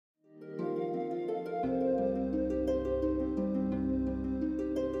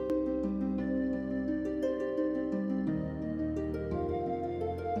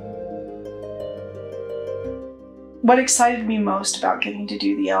What excited me most about getting to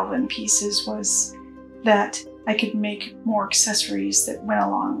do the Elven pieces was that I could make more accessories that went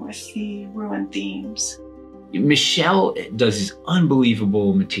along with the ruin themes. Michelle does these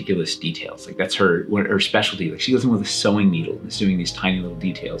unbelievable meticulous details. Like that's her specialty. Like she goes in with a sewing needle and is doing these tiny little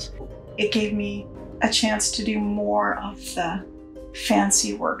details. It gave me a chance to do more of the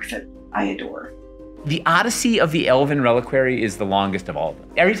fancy work that I adore. The Odyssey of the Elven Reliquary is the longest of all of them.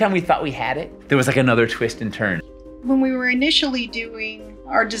 Every time we thought we had it, there was like another twist and turn. When we were initially doing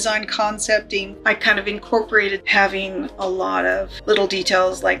our design concepting, I kind of incorporated having a lot of little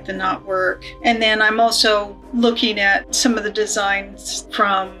details like the knotwork. And then I'm also looking at some of the designs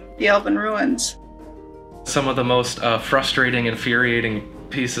from the Elven ruins. Some of the most frustrating, infuriating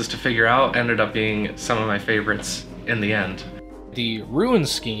pieces to figure out ended up being some of my favorites in the end. The ruin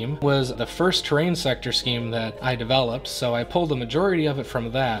scheme was the first terrain sector scheme that I developed, so I pulled the majority of it from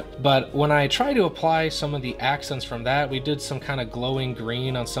that. But when I tried to apply some of the accents from that, we did some kind of glowing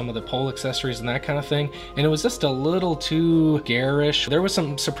green on some of the pole accessories and that kind of thing, and it was just a little too garish. There was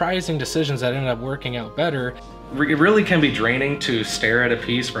some surprising decisions that ended up working out better. It really can be draining to stare at a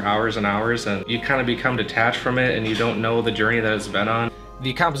piece for hours and hours, and you kind of become detached from it and you don't know the journey that it's been on.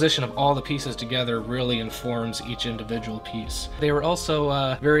 The composition of all the pieces together really informs each individual piece. They were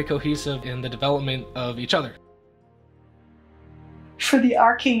also very cohesive in the development of each other. For the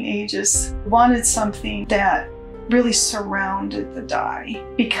Arcane Ages, I wanted something that really surrounded the die.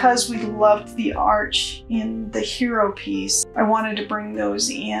 Because we loved the arch in the hero piece, I wanted to bring those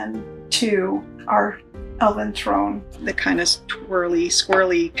in to our Elven throne. The kind of twirly,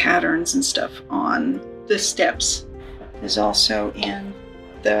 squirrely patterns and stuff on the steps is also in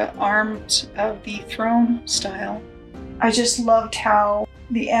the arms of the throne style. I just loved how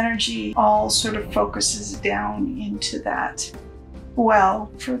the energy all sort of focuses down into that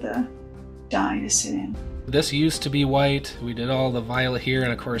well for the die to sit in. This used to be white. We did all the violet here,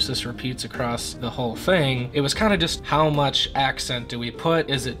 and of course this repeats across the whole thing. It was kind of just how much accent do we put?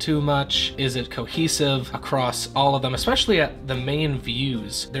 Is it too much? Is it cohesive across all of them, especially at the main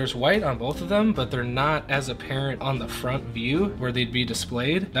views? There's white on both of them, but they're not as apparent on the front view where they'd be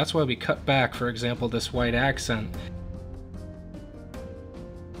displayed. That's why we cut back, for example, this white accent.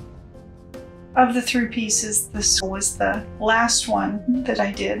 Of the three pieces, this was the last one that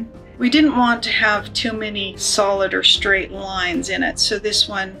I did. We didn't want to have too many solid or straight lines in it, so this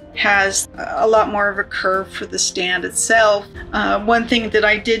one has a lot more of a curve for the stand itself. One thing that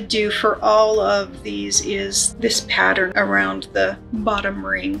I did do for all of these is this pattern around the bottom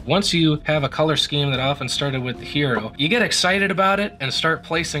ring. Once you have a color scheme that often started with the hero, you get excited about it and start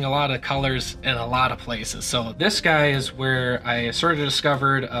placing a lot of colors in a lot of places. So this guy is where I sort of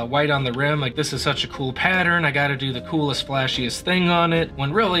discovered white on the rim. Like, this is such a cool pattern, I gotta do the coolest, flashiest thing on it,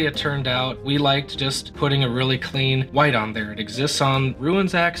 when really it turned out we liked just putting a really clean white on there. It exists on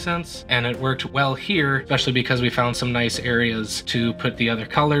ruins accents, and it worked well here, especially because we found some nice areas to put the other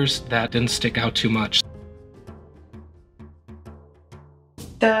colors that didn't stick out too much.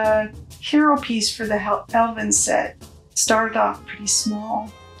 The hero piece for the Elven set started off pretty small.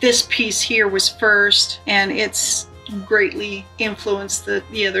 This piece here was first, and it's greatly influenced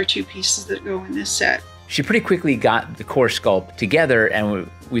the other two pieces that go in this set. She pretty quickly got the core sculpt together, and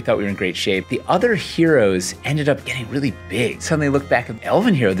we thought we were in great shape. The other heroes ended up getting really big. Suddenly look back at the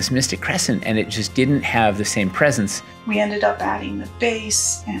Elven hero, this Mystic Crescent, and it just didn't have the same presence. We ended up adding the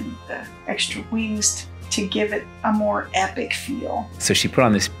base and the extra wings to give it a more epic feel. So she put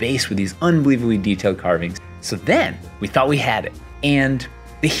on this base with these unbelievably detailed carvings. So then we thought we had it. And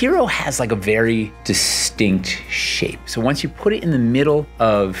the hero has like a very distinct shape. So once you put it in the middle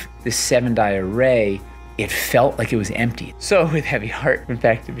of this 7-die array, it felt like it was empty. So with heavy heart, went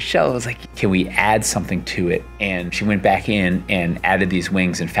back to Michelle. I was like, can we add something to it? And she went back in and added these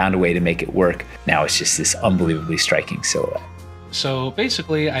wings and found a way to make it work. Now it's just this unbelievably striking silhouette. So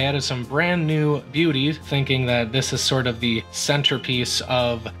basically I added some brand new beauty, thinking that this is sort of the centerpiece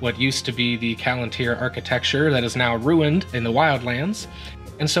of what used to be the Cailentyr architecture that is now ruined in the Wildlands.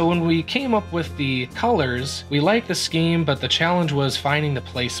 And so when we came up with the colors, we liked the scheme, but the challenge was finding the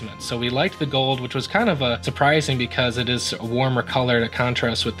placement. So we liked the gold, which was kind of surprising because it is a warmer color to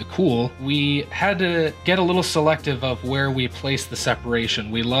contrast with the cool. We had to get a little selective of where we placed the separation.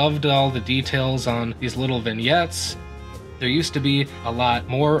 We loved all the details on these little vignettes. There used to be a lot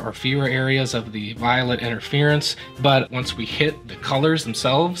more or fewer areas of the violet interference, but once we hit the colors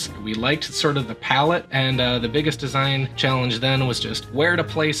themselves, we liked sort of the palette, and the biggest design challenge then was just where to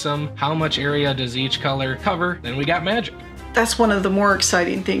place them, how much area does each color cover, then we got magic. That's one of the more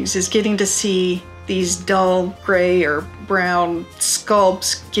exciting things, is getting to see these dull gray or brown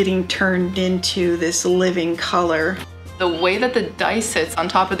sculpts getting turned into this living color. The way that the dice sits on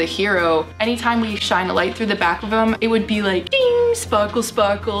top of the hero, anytime we shine a light through the back of him, it would be like ding, sparkle,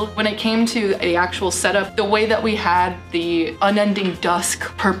 sparkle. When it came to the actual setup, the way that we had the unending dusk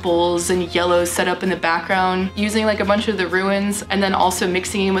purples and yellows set up in the background, using like a bunch of the ruins and then also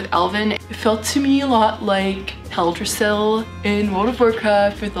mixing in with Elven, it felt to me a lot like Heldrasil in World of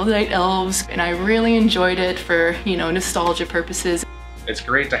Warcraft with all the night elves, and I really enjoyed it for, you know, nostalgia purposes. It's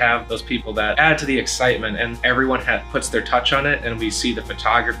great to have those people that add to the excitement, and everyone puts their touch on it, and we see the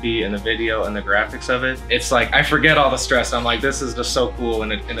photography and the video and the graphics of it. It's like, I forget all the stress. I'm like, this is just so cool,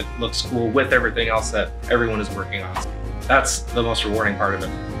 and it looks cool with everything else that everyone is working on. That's the most rewarding part of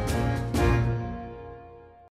it.